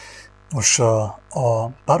Most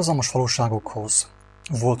a párhuzamos valóságokhoz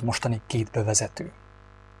volt mostani 2 bevezető.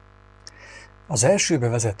 Az első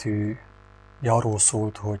bevezető arról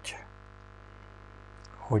szólt, hogy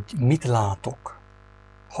mit látok,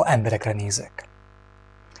 ha emberekre nézek.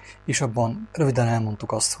 És abban röviden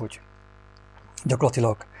elmondtuk azt, hogy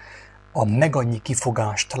gyakorlatilag a megannyi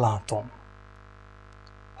kifogást látom,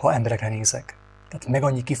 ha emberekre nézek. Tehát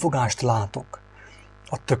megannyi kifogást látok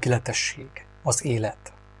a tökéletesség, az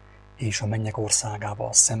élet és a mennyek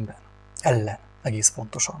országával szemben, ellen egész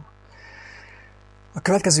pontosan. A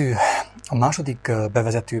következő, a második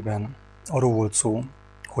bevezetőben arról volt szó,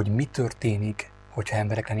 hogy mi történik, hogyha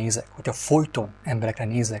emberekre nézek, hogyha folyton emberekre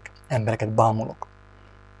nézek, embereket bámulok.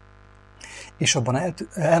 És abban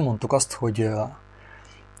elmondtuk azt,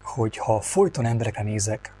 hogy ha folyton emberekre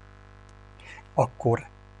nézek, akkor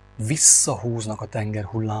visszahúznak a tenger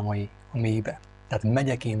hullámai a mélybe. Tehát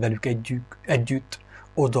megyek én velük együtt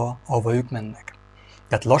oda, ahova ők mennek.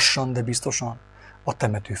 Tehát lassan, de biztosan a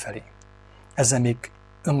temető felé. Ezzel még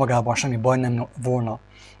önmagában semmi baj nem volna,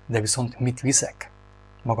 de viszont mit viszek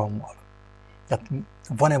magammal? Tehát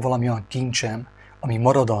van-e valamilyen kincsem, ami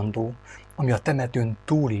maradandó, ami a temetőn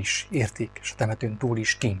túl is érték, és a temetőn túl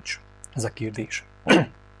is kincs? Ez a kérdés.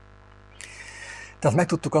 Tehát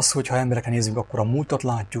megtudtuk azt, hogy ha emberekre nézünk, akkor a múltat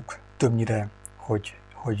látjuk többnyire,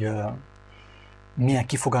 hogy milyen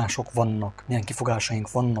kifogások vannak, milyen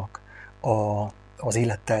kifogásaink vannak az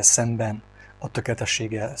élettel szemben, a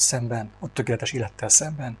tökéletességgel szemben, a tökéletes élettel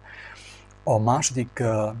szemben. A második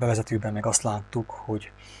bevezetőben meg azt láttuk,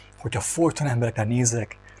 hogyha folyton emberekre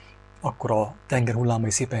nézek, akkor a tenger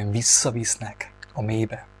hullámai szépen visszavisznek a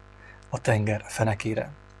mélybe, a tenger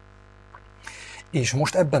fenekére. És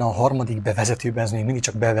most ebben a harmadik bevezetőben, ez még mindig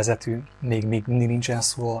csak bevezető, még mindig nincsen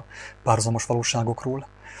szó a párhuzamos valóságokról.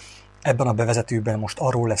 Ebben a bevezetőben most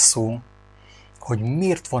arról lesz szó, hogy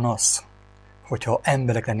miért van az, hogyha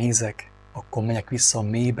emberekre nézek, akkor megyek vissza a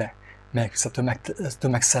mélybe, megyek vissza a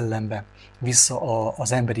tömegszellembe, vissza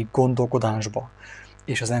az emberi gondolkodásba,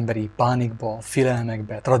 és az emberi pánikba,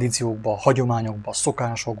 félelmekbe, tradíciókba, hagyományokba,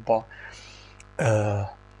 szokásokba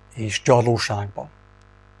és gyarlóságba.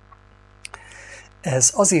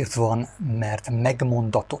 Ez azért van, mert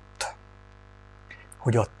megmondatott,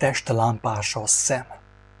 hogy a test lámpása a szem.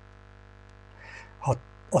 Ha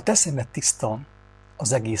a te szemed tiszta,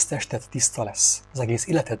 az egész tested tiszta lesz, az egész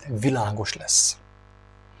életed világos lesz.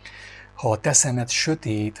 Ha a te szemed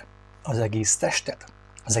sötét, az egész tested,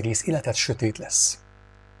 az egész életed sötét lesz.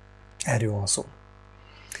 Erről van szó.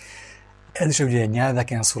 Ez is ugye egy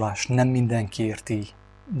nyelveken szólás, nem mindenki érti,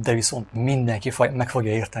 de viszont mindenki meg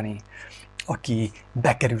fogja érteni, aki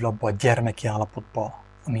bekerül abba a gyermeki állapotba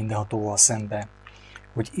a mindenhatóval szembe,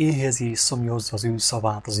 hogy éhezi és szomjazza az ő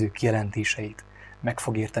szavát, az ő kijelentéseit, meg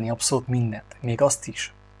fog érteni abszolút mindent, még azt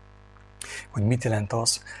is, hogy mit jelent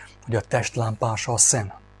az, hogy a test lámpása a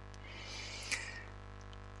szem.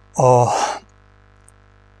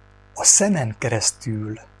 A szemen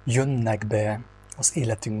keresztül jönnek be az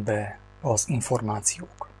életünkbe az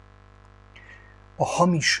információk. A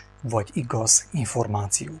hamis vagy igaz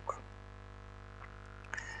információk.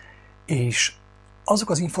 És azok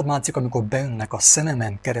az információk, amikor bejönnek a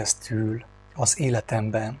szememen keresztül az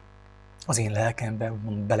életemben, az én lelkembe,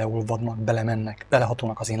 úgymond beleolvadnak, belemennek,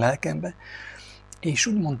 belehatolnak az én lelkembe, és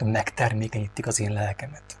úgymond megtermékenyítik az én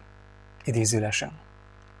lelkemet. Idézőlesen.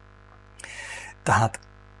 Tehát,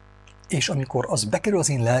 és amikor az bekerül az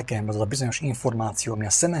én lelkembe, az a bizonyos információ, ami a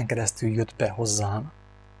szemen keresztül jött be hozzám,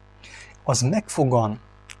 az megfogan,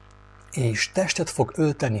 és testet fog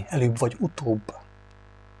ölteni előbb vagy utóbb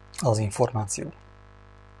az információ.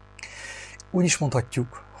 Úgy is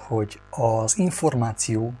mondhatjuk, hogy az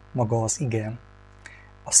információ, maga az ige,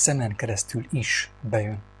 a szemen keresztül is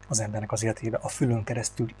bejön az embernek az életébe, a fülön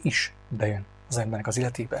keresztül is bejön az embernek az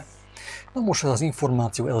életébe. Na most ez az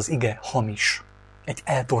információ, ez az ige hamis, egy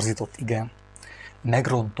eltorzított ige,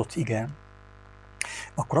 megrontott ige,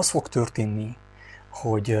 akkor az fog történni,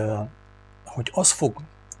 hogy az fog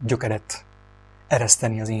gyökeret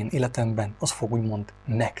ereszteni az én életemben, az fog úgymond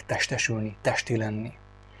megtestesülni, testé lenni.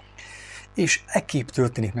 És ekképp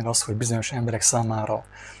történik meg az, hogy bizonyos emberek számára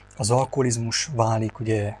az alkoholizmus válik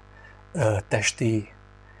ugye testé,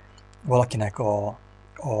 valakinek a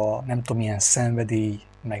nem tudom milyen szenvedély,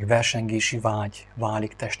 meg versengési vágy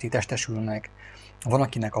válik testé, testesül meg. Van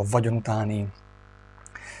akinek a vagyon utáni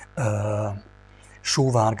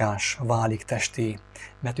sóvárgás válik testé,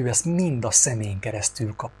 mert ő ezt mind a szemén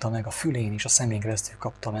keresztül kapta meg, a fülén is a szemén keresztül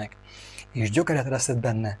kapta meg. És gyökeret eresztett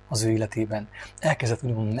benne az ő életében. Elkezdett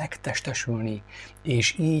úgymond megtestesülni,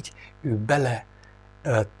 és így ő bele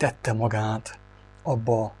tette magát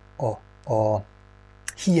abba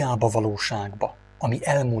hiába valóságba, ami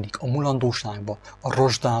elmúlik, a mulandóságba, a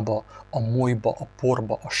rozsdába, a molyba, a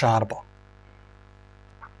porba, a sárba.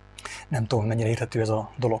 Nem tudom, mennyire érthető ez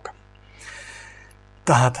a dolog.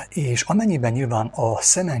 Tehát, és amennyiben nyilván a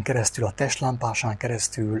szemen keresztül, a testlámpásán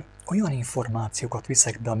keresztül olyan információkat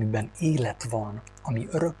viszek be, amiben élet van, ami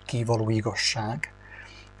örökkévaló igazság,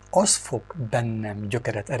 az fog bennem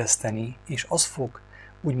gyökeret ereszteni, és az fog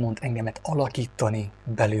úgymond engemet alakítani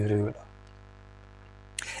belülről.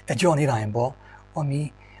 Egy olyan irányba,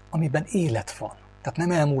 amiben élet van. Tehát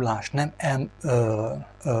nem elmúlás, nem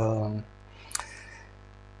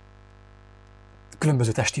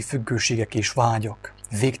különböző testi függőségek és vágyak,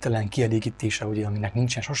 végtelen kielégítése, ugye, aminek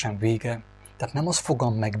nincsen sosem vége. Tehát nem az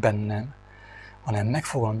fogam meg bennem, hanem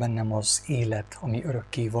megfogam bennem az élet, ami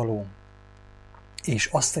örökké való. És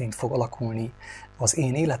azt szerint fog alakulni az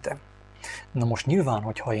én életem. Na most nyilván,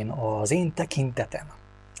 hogyha én az én tekintetem,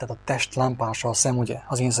 tehát a test lámpása, a szem, ugye,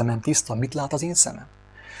 az én szemem tiszta, mit lát az én szemem?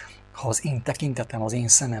 Ha az én tekintetem, az én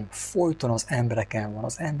szemem folyton az embereken van,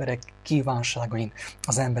 az emberek kívánságain,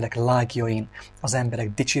 az emberek lágjain, az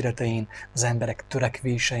emberek dicséretein, az emberek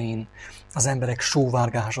törekvésein, az emberek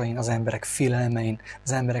sóvárgásain, az emberek félelmein,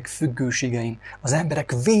 az emberek függőségein, az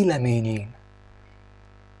emberek véleményén,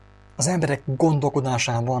 az emberek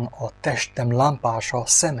gondolkodásán van a testem lámpása, a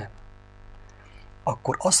szemem,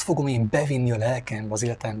 akkor azt fogom én bevinni a lelkembe, az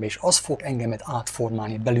életembe, és az fog engemet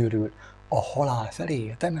átformálni belülről a halál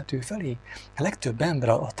felé, a temető felé. A legtöbb ember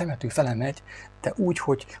a temető fele megy, de úgy,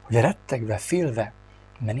 hogy rettegve, félve,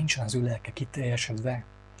 mert nincsen az ő lelke kiteljesedve,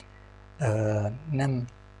 nem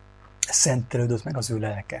szentelődött meg az ő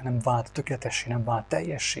lelke, nem vált tökéletessé, nem vált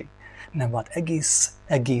teljessé, nem vált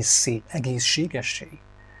egészségessé.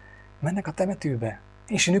 Mennek a temetőbe,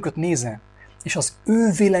 és én őket nézem, és az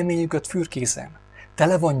ő véleményüket fürkészem.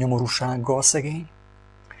 Tele van nyomorúsággal szegény,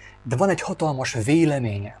 de van egy hatalmas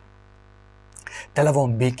véleménye. Tele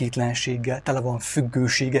van békétlenséggel, tele van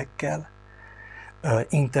függőségekkel,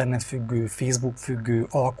 internetfüggő, Facebook függő,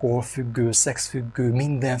 alkoholfüggő, szexfüggő,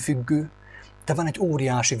 minden függő. De van egy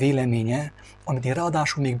óriási véleménye, amit én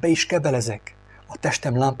ráadásul még be is kebelezek a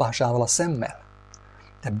testem lámpásával, a szemmel.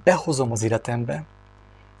 De behozom az életembe,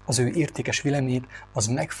 az ő értékes véleményét, az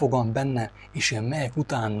megfogam benne, és én megyek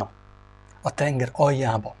utána a tenger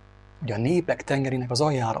aljába. Ugye a népek tengerének az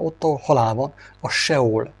aljára, ott, ahol halál van,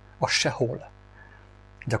 a sehol.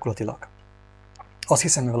 Gyakorlatilag. Azt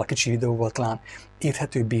hiszem, mivel a kicsi videóval talán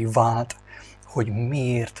érthetőbbé vált, hogy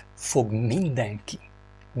miért fog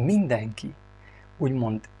mindenki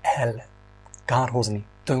úgymond elkárhozni,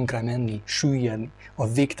 tönkre menni, süllyedni a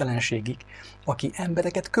végtelenségig, aki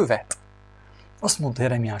embereket követ. Azt mondta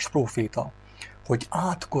Jeremiás próféta, hogy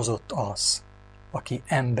átkozott az, aki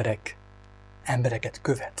embereket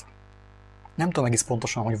követ. Nem tudom egész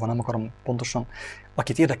pontosan, hogy van, nem akarom pontosan.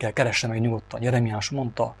 Akit érdekel, keresse meg nyugodtan. Jeremiás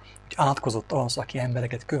mondta, hogy átkozott az, aki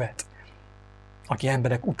embereket követ. Aki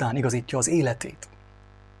emberek után igazítja az életét.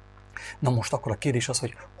 Na most akkor a kérdés az,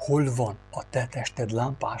 hogy hol van a te tested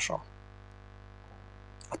lámpása?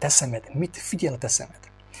 A te szemed, mit figyel a te szemed?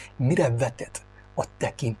 Mire veted a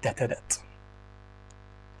tekintetedet?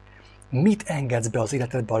 Mit engedsz be az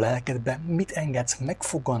életedbe, a lelkedbe? Mit engedsz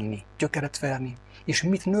megfoganni, gyökeret verni? És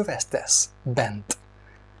mit növesztesz bent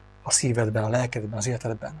a szívedben, a lelkedben, az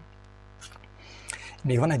életedben?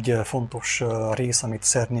 Még van egy fontos rész, amit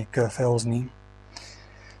szeretnék felhozni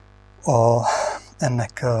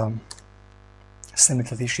ennek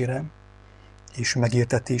szemléltetésére és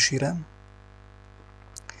megértetésére,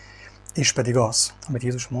 és pedig az, amit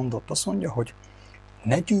Jézus mondott, azt mondja, hogy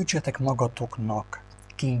ne gyűjtsetek magatoknak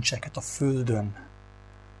kincseket a földön,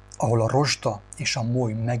 ahol a rozsda és a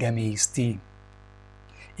moly megemészti,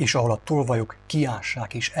 és ahol a tolvajok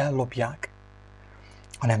kiássák és ellopják,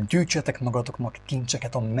 hanem gyűjtsetek magatoknak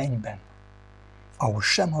kincseket a mennyben, ahol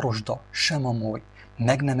sem a rozsda, sem a moly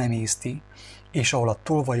meg nem emészti, és ahol a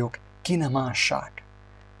tolvajok ki nem ássák,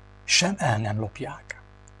 sem el nem lopják.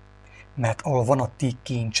 Mert ahol van a ti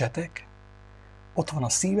kincsetek, ott van a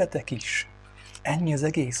szívetek is. Ennyi az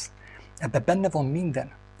egész. Ebben benne van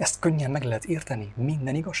minden. Ezt könnyen meg lehet érteni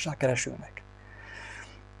minden igazságkeresőnek.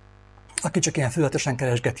 Aki csak ilyen fölöttesen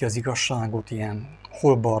keresgeti az igazságot, ilyen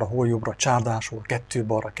hol balra, hol jobbra, csárdásol, 2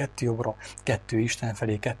 balra, 2 jobbra, 2 Isten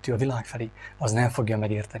felé, 2 a világ felé, az nem fogja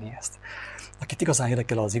megérteni ezt. Akit igazán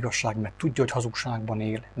érdekel az igazság, meg tudja, hogy hazugságban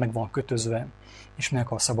él, meg van kötözve, és meg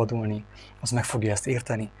akar szabadulni, az meg fogja ezt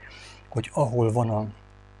érteni, hogy ahol van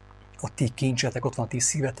a ti kincsetek, ott van a ti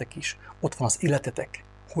szívetek is, ott van az életetek,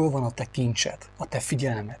 hol van a te kincsed, a te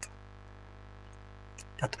figyelmed.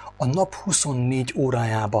 Tehát a nap 24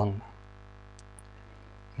 órájában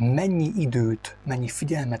mennyi időt, mennyi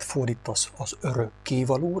figyelmet fordítasz az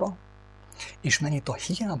örökkévalóra, és mennyit a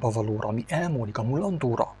hiába valóra, ami elmúlik, a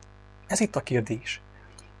mulandóra. Ez itt a kérdés.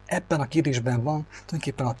 Ebben a kérdésben van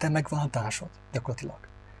tulajdonképpen a te megváltásod gyakorlatilag.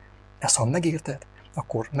 Ezt ha megérted,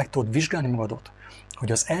 akkor meg tudod vizsgálni magadot,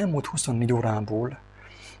 hogy az elmúlt 24 órából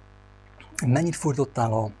mennyit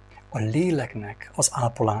fordítottál a léleknek az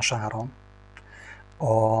ápolására,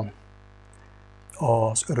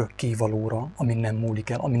 az örökkévalóra, ami nem múlik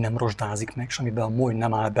el, ami nem rozsdázik meg, és amiben a moly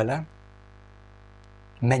nem áll bele,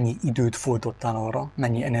 mennyi időt fordítottál arra,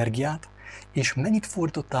 mennyi energiát, és mennyit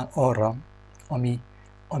fordítottál arra,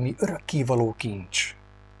 ami örökkévaló kincs.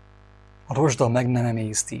 A rozsda meg nem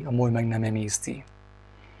emészti, a moly meg nem emészti.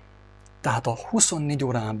 Tehát a 24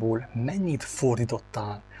 órából mennyit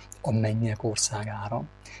fordítottál a mennyek országára,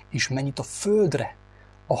 és mennyit a földre,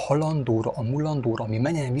 a halandóra, a mulandóra, ami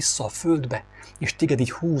menjen vissza a földbe, és téged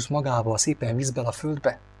így húz magával szépen vízbe a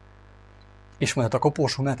földbe. És majd a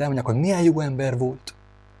koporsó mellett elmondják, hogy milyen jó ember volt,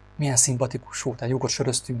 milyen szimpatikus volt, egy jókot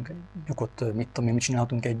söröztünk, jókot mit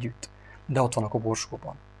csináltunk együtt, de ott van a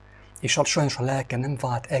koporsóban. És sajnos a lelke nem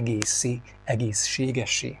vált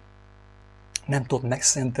egészségessé. Nem tud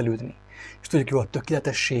megszentelődni. És tudjuk jó, a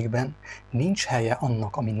tökéletességben nincs helye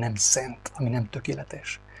annak, ami nem szent, ami nem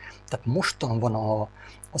tökéletes. Tehát mostan van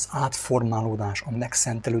az átformálódás, a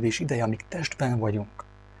megszentelődés ideje, amíg testben vagyunk.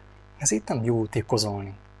 Ezért nem jó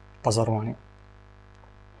tékozolni, pazarolni.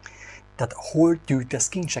 Tehát hol gyűjtesz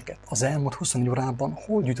kincseket? Az elmúlt 24 órában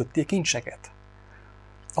hol gyűjtöttél kincseket?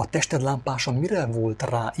 A tested lámpása mire volt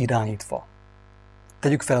rá irányítva?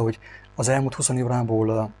 Tegyük fel, hogy az elmúlt 24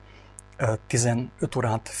 órából 15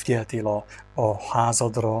 órát figyeltél a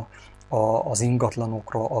házadra, az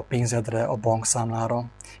ingatlanokra, a pénzedre, a bankszámlára,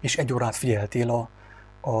 és 1 órát figyeltél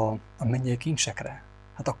a mennyei kincsekre.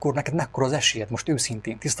 Hát akkor neked mekkora az esélyed? Most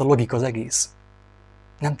őszintén, tiszta logika az egész.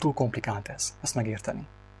 Nem túl komplikált ezt megérteni.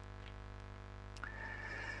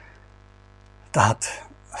 Tehát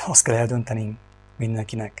azt kell eldönteni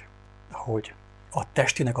mindenkinek, hogy a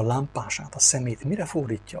testének a lámpását, a szemét mire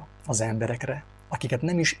fordítja? Az emberekre, akiket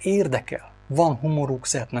nem is érdekel. Van humoruk,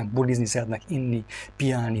 szeretnek bulizni, szeretnek inni,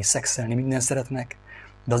 piálni, szexelni, minden szeretnek,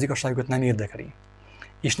 de az igazságokat nem érdekli.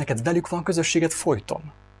 És neked velük van közösséget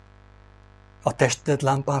folyton. A tested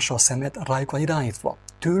lámpása, a szemed rájuk van irányítva.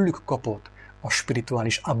 Tőlük kapod a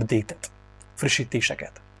spirituális update-et,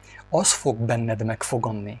 frissítéseket. Az fog benned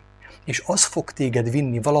megfoganni, és az fog téged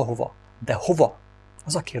vinni valahova. De hova?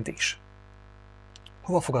 Az a kérdés.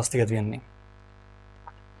 Hova fog az téged vinni?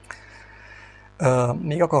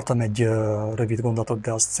 Még akartam egy rövid gondolatot,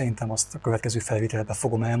 de szerintem azt a következő felvételben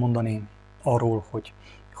fogom elmondani arról, hogy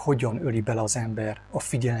hogyan öli bele az ember a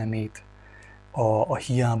figyelmét a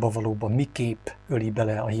hiába valóba, miképp öli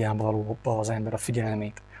bele a hiába valóba az ember a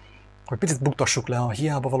figyelmét. Hogy picit buktassuk le a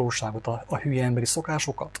hiába valóságot, a hülye emberi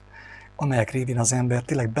szokásokat, amelyek révén az ember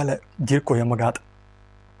tényleg belegyilkolja magát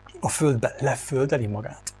a földbe, leföldeli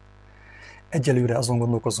magát. Egyelőre azon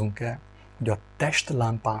gondolkozunk el, hogy a test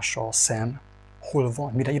lámpása, a szem hol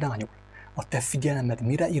van, mire irányul. A te figyelmed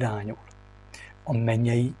mire irányul? A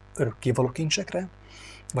mennyei örökkévaló kincsekre,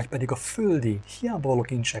 vagy pedig a földi, hiába való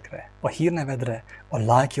kincsekre, a hírnevedre, a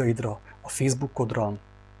lájkjaidra, a Facebookodra,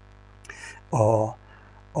 a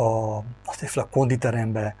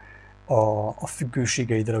konditerembe, a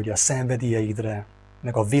függőségeidre, ugye a szenvedélyeidre,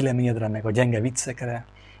 meg a véleményedre, meg a gyenge viccekre,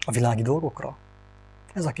 a világi dolgokra?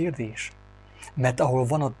 Ez a kérdés. Mert ahol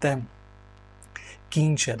van a te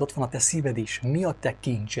kincsed, ott van a te szíved is. Mi a te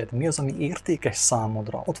kincsed? Mi az, ami értékes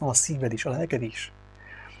számodra? Ott van a szíved is, a lelked is.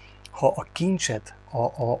 Ha a kincsed,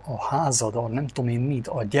 a házad, a nem tudom én mit,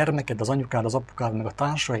 a gyermeked, az anyukád, az apukád, meg a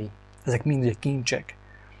társai, ezek mind ugye kincsek.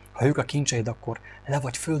 Ha ők a kincseid, akkor le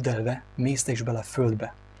vagy földelve, mész te is bele a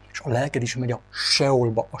földbe. És a lelked is megy a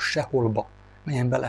seolba, menjen bele.